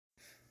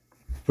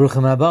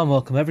Baruchim Haba,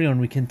 welcome everyone.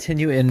 We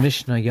continue in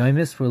Mishnah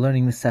Yomis. We're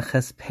learning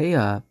Meseches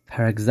Peah,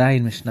 Perek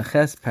Zayin, Mishnah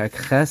Ches,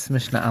 Perek Ches,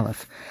 Mishnah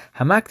Aleph.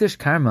 Hamakdish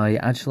Karmai,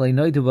 Actually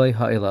Noidubai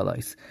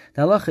Ha'ilalais.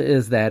 The halacha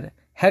is that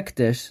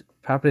Hektish,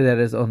 property that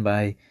is owned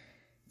by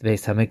the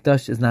Beis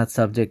HaMikdash, is not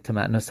subject to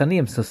Matnos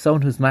Aniyim. So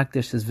someone who's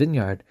Makdish his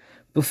vineyard,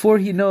 before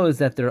he knows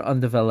that they're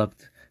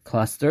undeveloped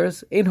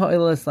clusters, Ein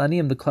Ha'ilalais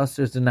Aniyim, the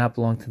clusters do not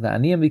belong to the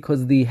Aniyim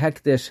because the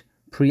Hektish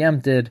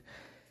preempted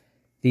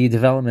the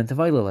development of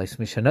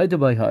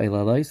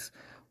Eilalais.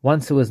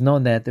 Once it was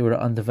known that they were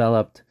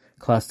undeveloped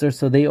clusters,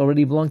 so they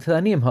already belong to the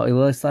Aniyim.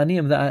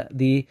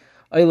 The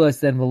Eilalais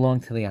then belong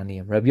to the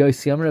Aniyim. Rabbi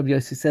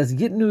Yossi says,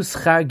 Yitnu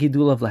schar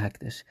gidul of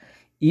lahekdish.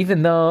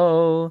 Even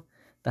though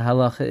the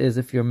halacha is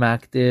if you're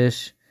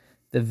makdish,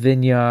 the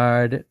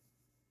vineyard,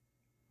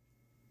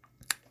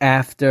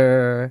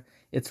 after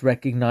it's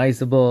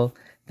recognizable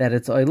that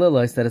it's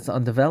Eilalais, that it's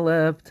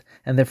undeveloped,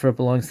 and therefore it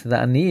belongs to the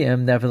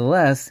Aniyim,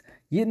 nevertheless,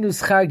 Yitnu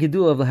schar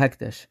gidul of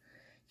lahekdish.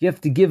 You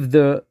have to give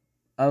the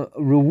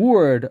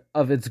reward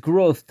of its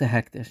growth to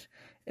hektish.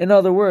 In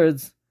other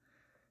words,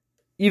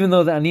 even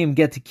though the aniyim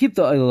get to keep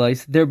the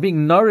Eilalais, they're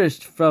being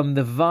nourished from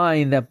the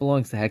vine that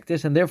belongs to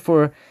hektish, and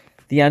therefore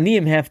the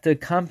aniyim have to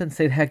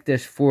compensate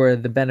hektish for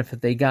the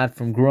benefit they got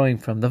from growing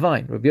from the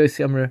vine. Rabbi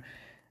Yossi Amr,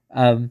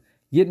 Yitnu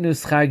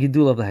schar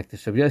gidul of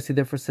lahekdish. Rabbi Yossi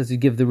therefore says you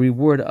give the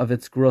reward of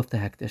its growth to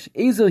hektish.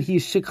 Ezo hi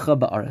shikcha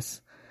ba'aras.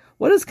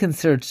 What is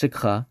considered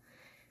shikcha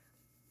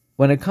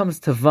when it comes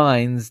to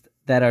vines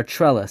that are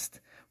trellised,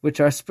 which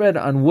are spread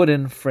on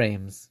wooden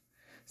frames?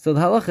 So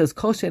the halacha is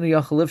kol she'enu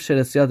yachal lifshet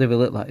es yadav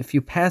v'litla. If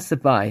you pass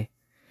it by,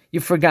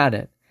 you forgot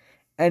it,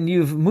 and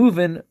you've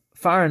moved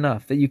far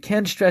enough that you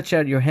can't stretch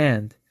out your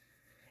hand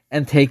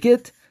and take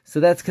it, so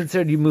that's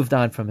considered you moved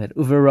on from it.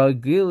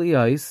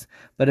 Uveragiliyos,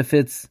 but if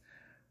it's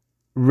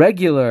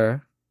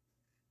regular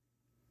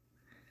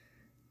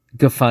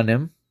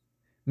gefanim,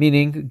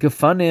 meaning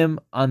gefanim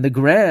on the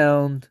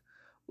ground,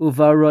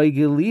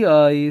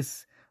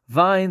 uvaragiliyos,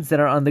 vines that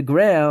are on the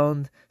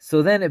ground,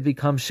 so then it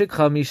becomes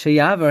shikha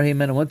mishayavar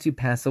him, and once you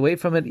pass away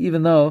from it,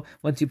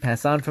 once you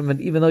pass on from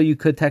it, even though you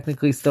could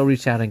technically still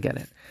reach out and get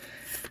it.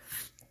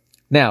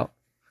 Now,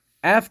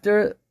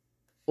 after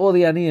all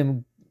the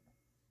aniyim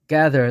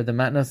gather the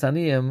matnos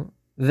aniyim,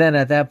 then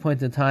at that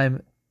point in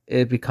time,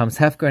 it becomes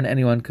hefker and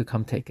anyone could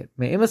come take it.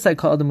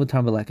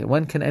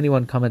 When can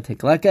anyone come and take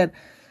leket?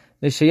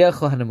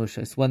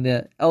 When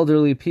the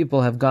elderly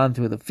people have gone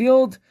through the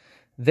field,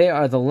 they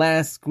are the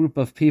last group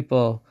of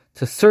people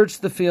to search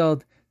the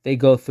field. They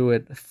go through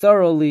it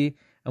thoroughly,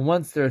 and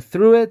once they're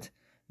through it,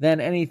 then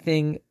any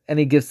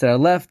gifts that are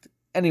left,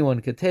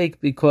 anyone could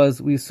take,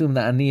 because we assume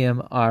the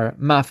aniyim are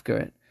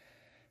mafkeret.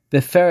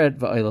 Beferet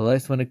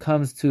v'oilalais, when it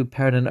comes to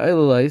peret and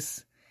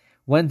oilalais,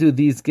 when do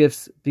these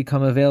gifts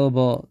become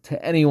available to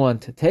anyone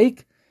to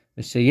take?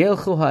 Once the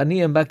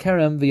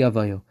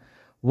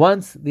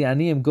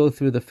aniyim go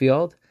through the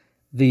field,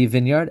 the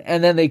vineyard,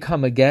 and then they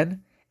come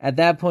again, at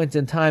that point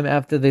in time,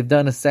 after they've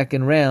done a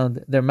second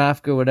round, their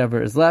mafker,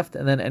 whatever is left,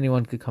 and then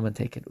anyone could come and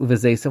take it.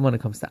 Uvezesa, when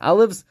it comes to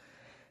olives,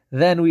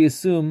 then we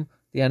assume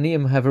the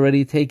aniyim have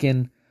already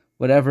taken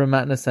whatever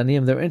matnas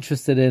aniyim they're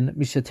interested in,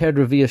 mishater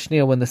reviya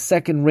shniya, when the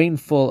second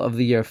rainfall of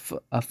the year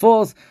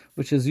falls,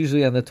 which is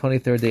usually on the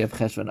 23rd day of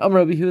Cheshvan.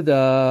 Rabbi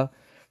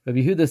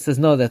Yehuda says,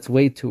 no, that's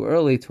way too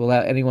early to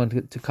allow anyone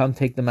to come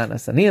take the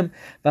matnas aniyim.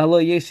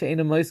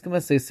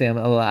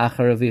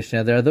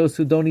 There are those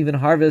who don't even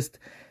harvest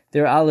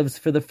their olives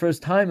for the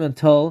first time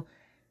until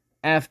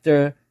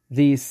after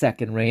the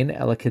second rain.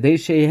 But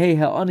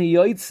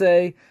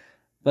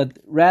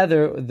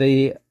rather,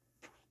 the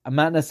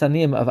matnas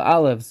aniyim of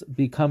olives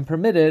become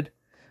permitted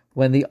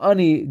when the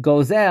ani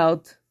goes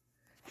out,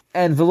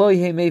 and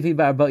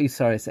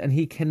and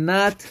he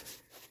cannot,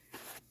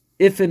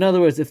 if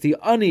the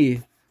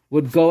ani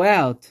would go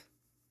out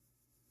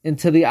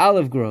into the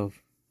olive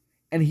grove,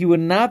 and he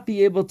would not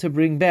be able to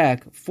bring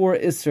back 4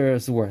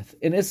 isser's worth.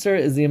 An isser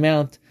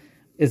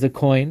is a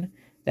coin.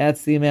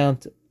 That's the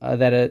amount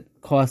that it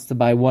costs to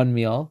buy 1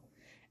 meal.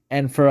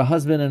 And for a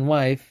husband and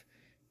wife,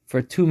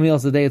 for 2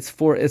 meals a day, it's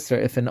 4 isser.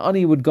 If an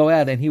ani would go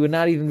out and he would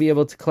not even be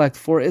able to collect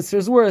 4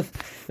 isser's worth,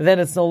 then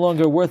it's no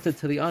longer worth it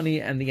to the ani,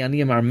 and the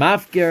aniyim are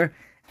mafger,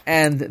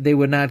 and they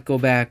would not go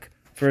back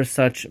for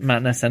such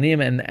matnas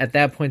aniyim, and at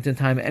that point in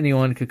time,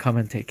 anyone could come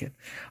and take it.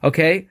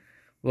 Okay,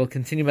 we'll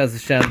continue B'ez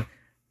Hashem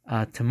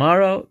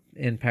tomorrow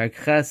in Perek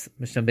Ches,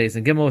 Mishnah Beis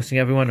and Gimel. Wishing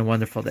everyone a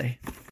wonderful day.